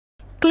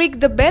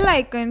Click the bell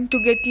icon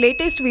to get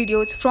latest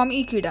videos from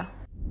Ekeeda.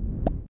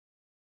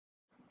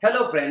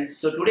 Hello friends,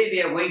 so today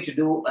we are going to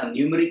do a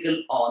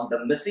numerical on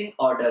the missing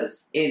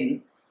orders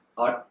in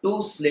a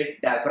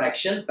two-slit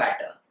diffraction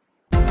pattern.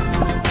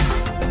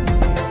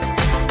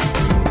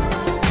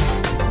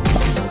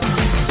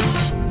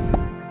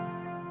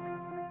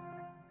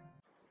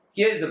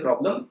 Here is the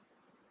problem.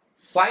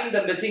 Find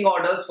the missing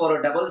orders for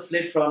a double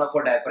slit front of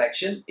a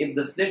diffraction if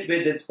the slit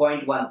width is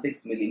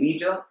 0.16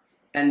 mm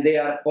and they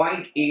are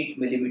 0.8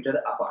 mm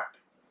apart.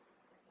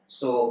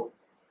 So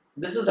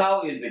this is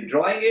how we'll be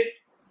drawing it.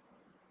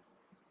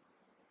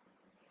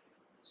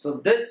 So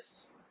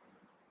this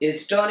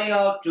is turning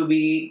out to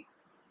be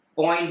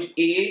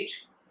 0.8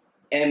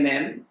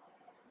 mm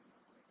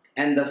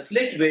and the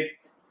slit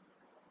width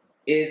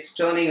is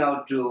turning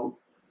out to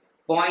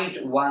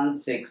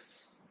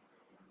 0.16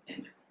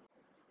 mm.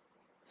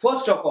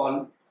 First of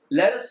all,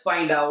 let us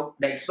find out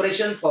the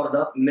expression for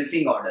the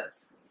missing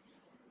orders.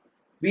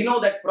 We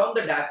know that from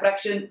the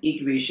diffraction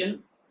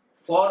equation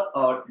for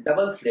a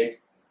double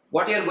slit,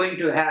 what you are going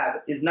to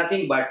have is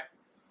nothing but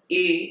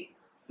A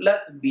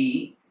plus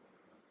B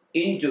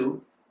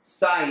into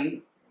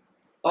sine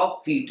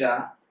of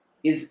theta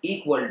is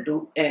equal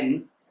to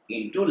m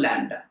into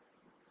lambda.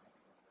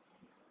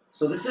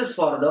 So this is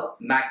for the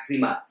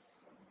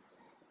maximas.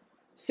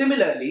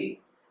 Similarly,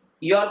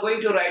 you are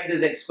going to write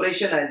this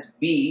expression as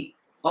B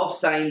of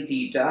sine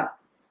theta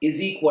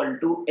is equal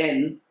to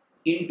n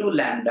into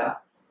lambda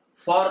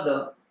for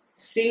the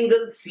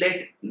single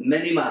slit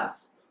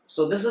minimas.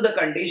 So this is the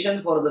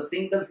condition for the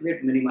single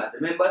slit minimas.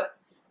 Remember,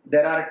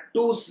 there are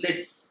two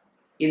slits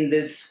in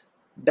this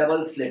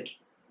double slit.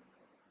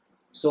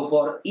 So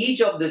for each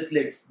of the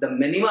slits, the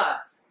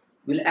minimas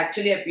will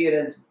actually appear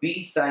as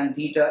B sine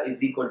theta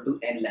is equal to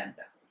n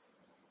lambda.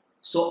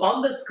 So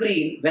on the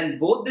screen, when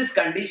both these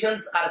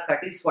conditions are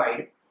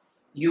satisfied,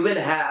 you will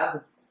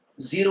have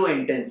zero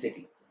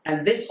intensity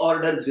and these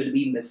orders will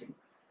be missing.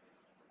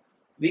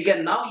 We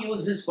can now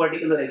use these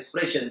particular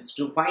expressions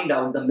to find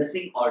out the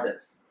missing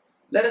orders.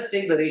 Let us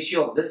take the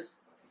ratio of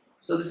this.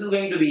 So this is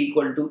going to be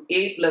equal to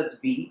A plus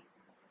B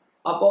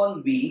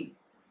upon B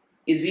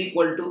is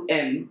equal to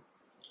m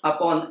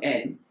upon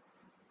n,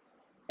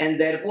 and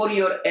therefore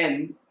your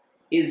m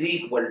is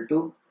equal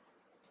to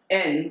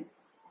n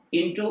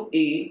into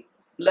A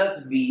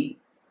plus B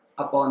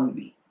upon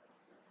B.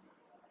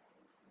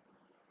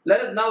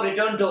 Let us now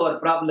return to our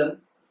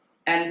problem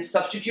and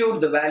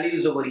substitute the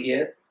values over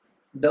here.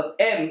 The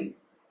m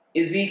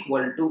is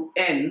equal to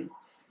n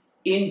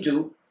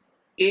into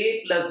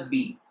A plus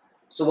B.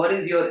 So what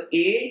is your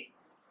A?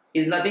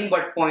 Is nothing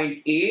but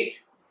 0.8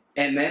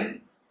 mm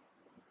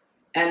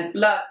and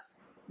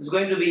plus is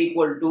going to be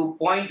equal to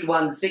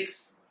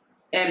 0.16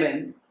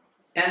 mm,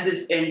 and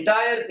this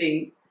entire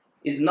thing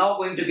is now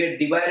going to get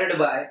divided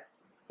by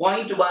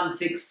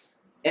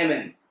 0.16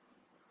 mm.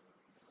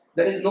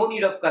 There is no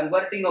need of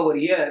converting over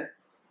here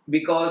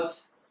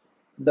because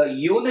the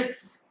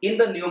units in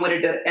the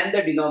numerator and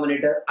the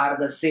denominator are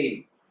the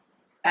same,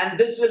 and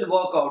this will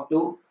work out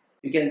to,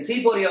 you can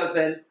see for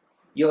yourself,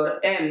 your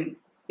m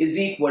is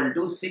equal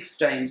to 6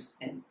 times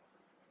n.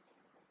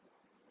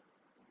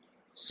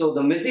 So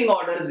the missing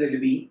orders will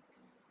be,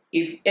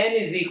 if n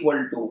is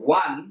equal to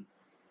 1,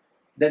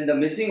 then the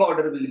missing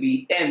order will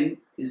be m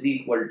is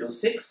equal to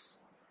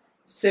 6.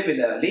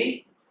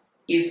 Similarly,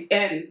 if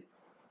n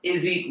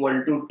is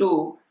equal to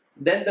 2,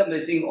 then the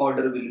missing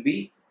order will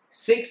be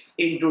 6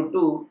 into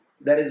 2,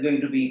 that is going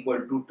to be equal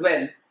to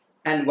 12.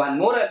 And one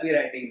more I'll be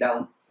writing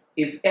down,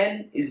 if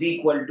n is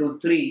equal to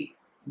 3,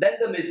 then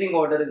the missing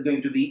order is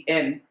going to be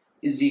m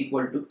is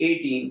equal to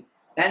 18,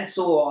 and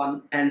so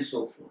on and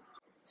so forth.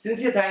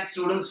 Sincere thanks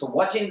students for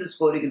watching this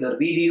particular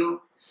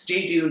video.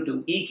 Stay tuned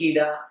to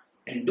Ekeeda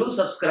and do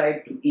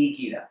subscribe to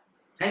Ekeeda.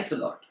 Thanks a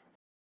lot.